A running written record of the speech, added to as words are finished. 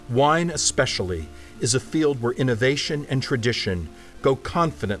Wine especially is a field where innovation and tradition go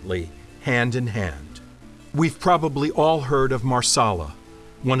confidently hand in hand. We've probably all heard of Marsala,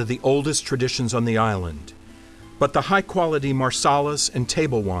 one of the oldest traditions on the island. But the high-quality Marsalas and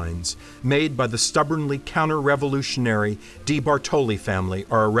table wines made by the stubbornly counter-revolutionary Di Bartoli family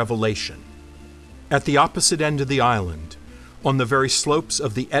are a revelation. At the opposite end of the island, on the very slopes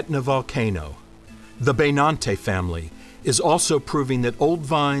of the Etna volcano, the Benante family is also proving that old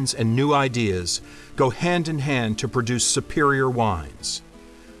vines and new ideas go hand in hand to produce superior wines.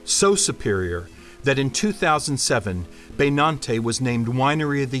 So superior that in 2007, Benante was named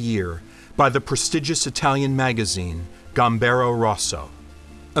Winery of the Year by the prestigious Italian magazine Gambero Rosso.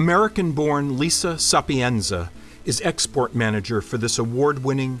 American-born Lisa Sapienza is export manager for this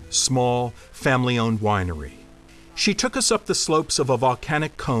award-winning, small, family-owned winery. She took us up the slopes of a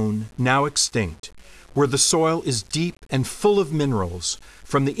volcanic cone, now extinct, where the soil is deep and full of minerals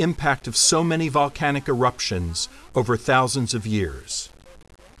from the impact of so many volcanic eruptions over thousands of years.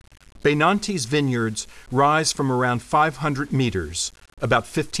 Benante's vineyards rise from around 500 meters, about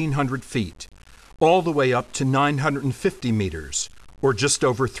 1,500 feet, all the way up to 950 meters, or just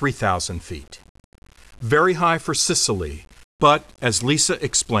over 3,000 feet. Very high for Sicily, but, as Lisa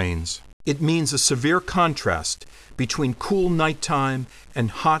explains, it means a severe contrast between cool nighttime and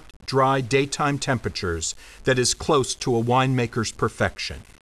hot, dry daytime temperatures that is close to a winemaker's perfection.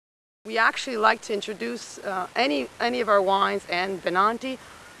 We actually like to introduce any of our wines and Benante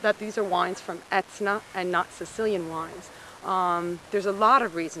that these are wines from Etna and not Sicilian wines. There's a lot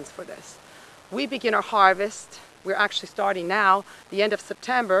of reasons for this. We begin our harvest, we're actually starting now, the end of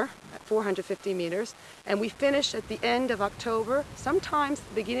September at 450 meters, and we finish at the end of October, sometimes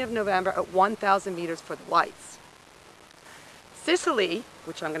the beginning of November at 1,000 meters for the whites. Sicily,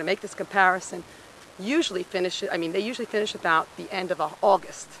 which I'm going to make this comparison, they usually finish about the end of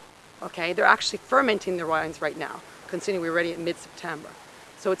August. Okay, they're actually fermenting their wines right now, considering we're ready in mid-September.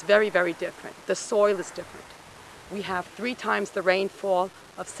 So it's very, very different. The soil is different. We have 3 times the rainfall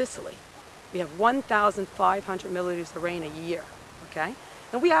of Sicily. We have 1,500 milliliters of rain a year, okay?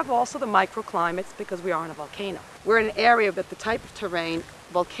 And we have also the microclimates because we are on a volcano. We're in an area that the type of terrain,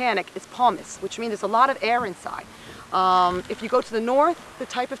 volcanic, is pumice, which means there's a lot of air inside. If you go to the north, the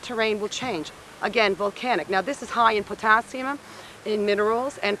type of terrain will change. Again, volcanic. Now this is high in potassium, in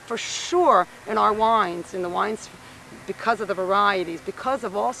minerals, and for sure in our wines, because of the varieties, because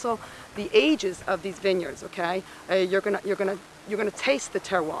of also the ages of these vineyards, okay? You're gonna taste the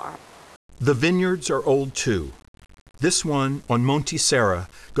terroir. The vineyards are old too. This one on Monte Serra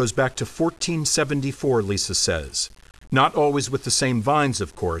goes back to 1474, Lisa says. Not always with the same vines,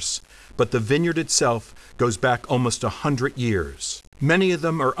 of course, but the vineyard itself goes back almost 100 years. Many of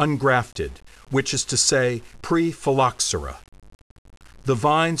them are ungrafted, which is to say pre-phylloxera. The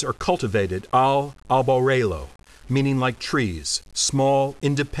vines are cultivated al albarello, meaning like trees, small,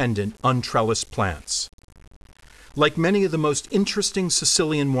 independent, untrellised plants. Like many of the most interesting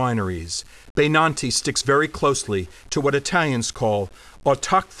Sicilian wineries, Benante sticks very closely to what Italians call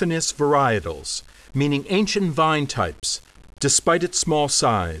autochthonous varietals, meaning ancient vine types. Despite its small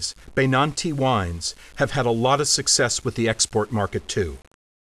size, Benante wines have had a lot of success with the export market too.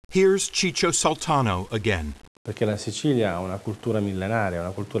 Here's Ciccio Sultano again. Perché la Sicilia ha una cultura millenaria,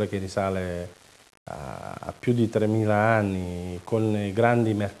 una cultura che risale a più di 3.000 anni, con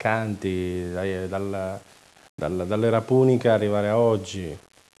grandi mercanti, dall'era punica arrivare a oggi.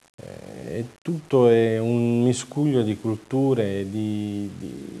 E tutto è un miscuglio di culture,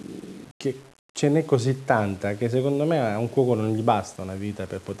 che ce n'è così tanta che secondo me a un cuoco non gli basta una vita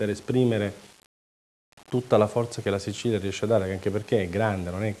per poter esprimere tutta la forza che la Sicilia riesce a dare, anche perché è grande,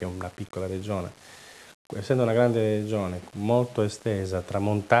 non è che è una piccola regione. Essendo una grande regione molto estesa tra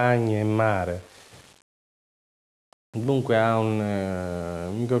montagne e mare, dunque ha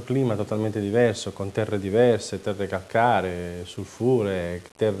un microclima totalmente diverso, con terre diverse, terre calcaree, sulfuree,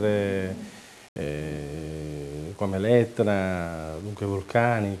 terre come l'Etna, dunque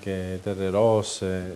vulcaniche, terre rosse,